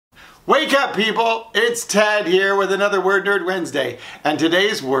Wake up, people! It's Ted here with another Word Nerd Wednesday, and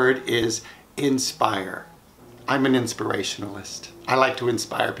today's word is inspire. I'm an inspirationalist. I like to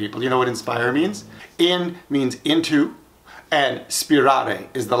inspire people. You know what inspire means? In means into, and spirare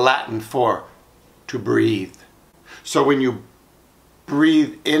is the Latin for to breathe. So when you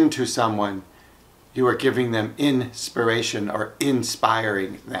breathe into someone, you are giving them inspiration or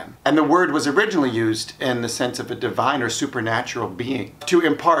inspiring them. And the word was originally used in the sense of a divine or supernatural being to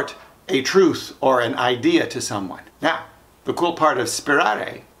impart a truth or an idea to someone. Now, the cool part of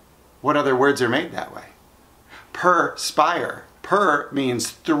spirare, what other words are made that way? Perspire. Per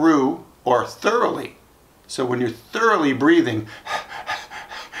means through or thoroughly. So when you're thoroughly breathing,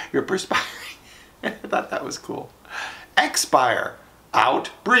 you're perspiring. I thought that was cool. Expire.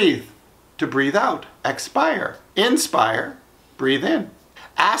 Out, breathe. To breathe out. Expire. Inspire. Breathe in.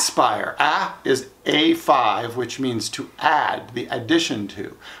 Aspire. A is A5, which means to add, the addition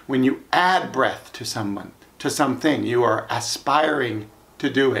to. When you add breath to someone, to something, you are aspiring to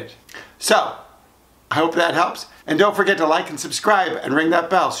do it. So, I hope that helps. And don't forget to like and subscribe and ring that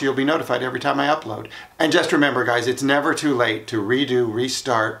bell so you'll be notified every time I upload. And just remember, guys, it's never too late to redo,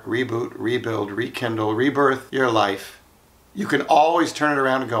 restart, reboot, rebuild, rekindle, rebirth your life. You can always turn it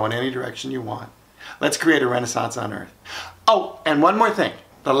around and go in any direction you want. Let's create a renaissance on Earth. Oh, and one more thing.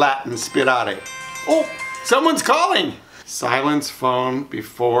 The Latin spirare. Oh, someone's calling! Silence phone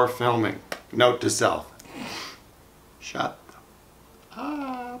before filming. Note to self. Shut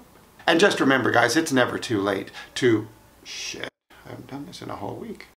up. And just remember, guys, it's never too late to... Shit, I haven't done this in a whole week.